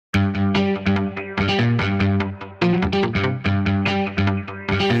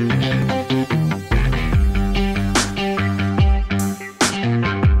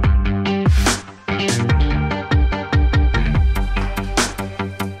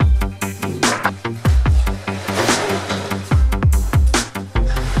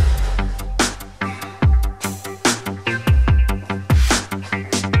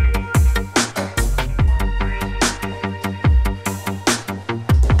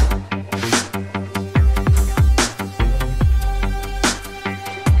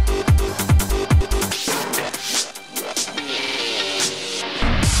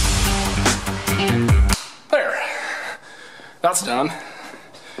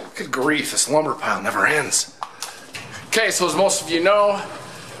Good grief, this lumber pile never ends. Okay, so as most of you know,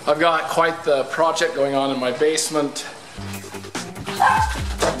 I've got quite the project going on in my basement.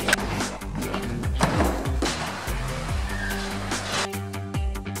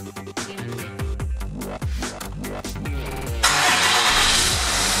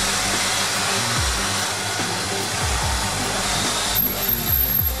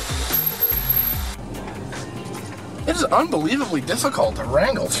 It is unbelievably difficult to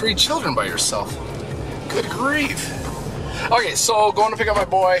wrangle 3 children by yourself. Good grief. Okay, so going to pick up my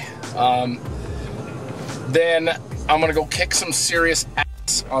boy. Then I'm gonna go kick some serious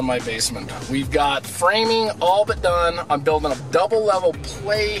ass on my basement. We've got framing all but done. I'm building a double level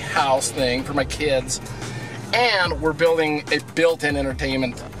playhouse thing for my kids. And we're building a built-in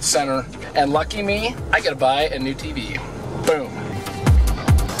entertainment center. And lucky me, I gotta buy a new TV. Boom.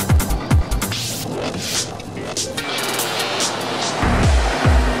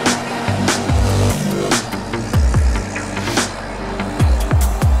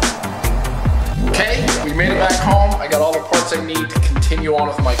 We made it back home. I got all the parts I need to continue on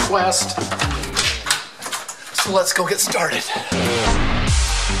with my quest. So let's go get started.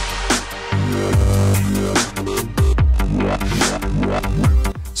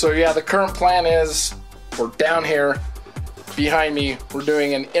 So yeah, the current plan is we're down here behind me. We're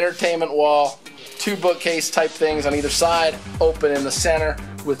doing an entertainment wall, 2 bookcase type things on either side, open in the center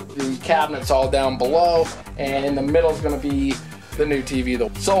with the cabinets all down below, and in the middle is going to be the new TV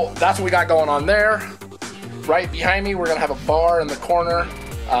though. So that's what we got going on there. Right behind me, we're gonna have a bar in the corner.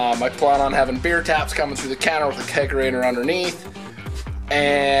 I plan on having beer taps coming through the counter with a kegerator underneath,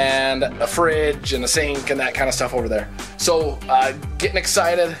 and a fridge and a sink and that kind of stuff over there. So getting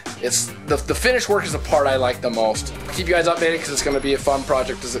excited. It's the finished work is the part I like the most. I'll keep you guys updated because it's gonna be a fun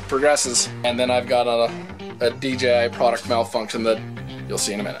project as it progresses. And then I've got a DJI product malfunction that you'll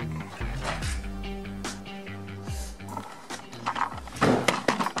see in a minute.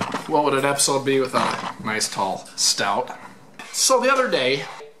 What would an episode be without a nice tall stout? So the other day,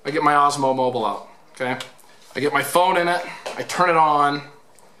 I get my Osmo Mobile out, okay? I get my phone in it, I turn it on,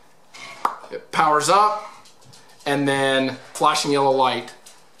 it powers up, and then flashing yellow light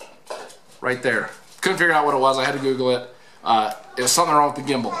right there. Couldn't figure out what it was, I had to Google it. It was something wrong with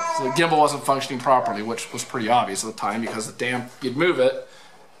the gimbal. So the gimbal wasn't functioning properly, which was pretty obvious at the time because the damn, you'd move it,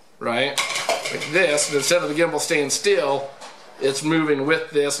 right? Like this, and instead of the gimbal staying still, it's moving with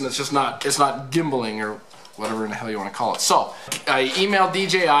this, and it's not gimbaling or whatever in the hell you want to call it. So I emailed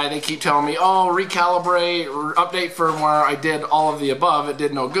DJI. They keep telling me, oh, recalibrate or update firmware. I did all of the above. It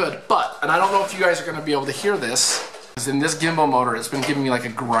did no good. But, and I don't know if you guys are going to be able to hear this, because in this gimbal motor, it's been giving me like a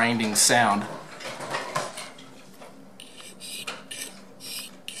grinding sound. I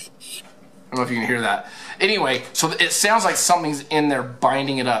don't know if you can hear that. Anyway, so it sounds like something's in there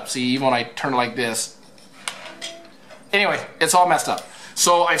binding it up. See, even when I turn it like this. Anyway, it's all messed up.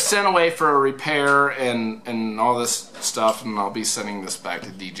 So I've sent away for a repair and all this stuff, and I'll be sending this back to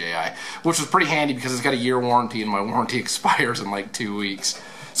DJI, which was pretty handy because it's got a year warranty, and my warranty expires in like 2 weeks.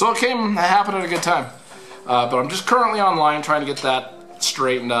 So it happened at a good time. But I'm just currently online trying to get that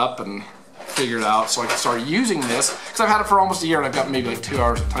straightened up and figured out so I can start using this, because I've had it for almost a year and I've got maybe like 2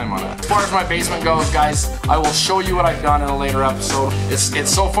 hours of time on it. As far as my basement goes, guys, I will show you what I've done in a later episode.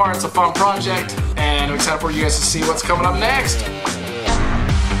 So far it's a fun project, and I'm excited for you guys to see what's coming up next.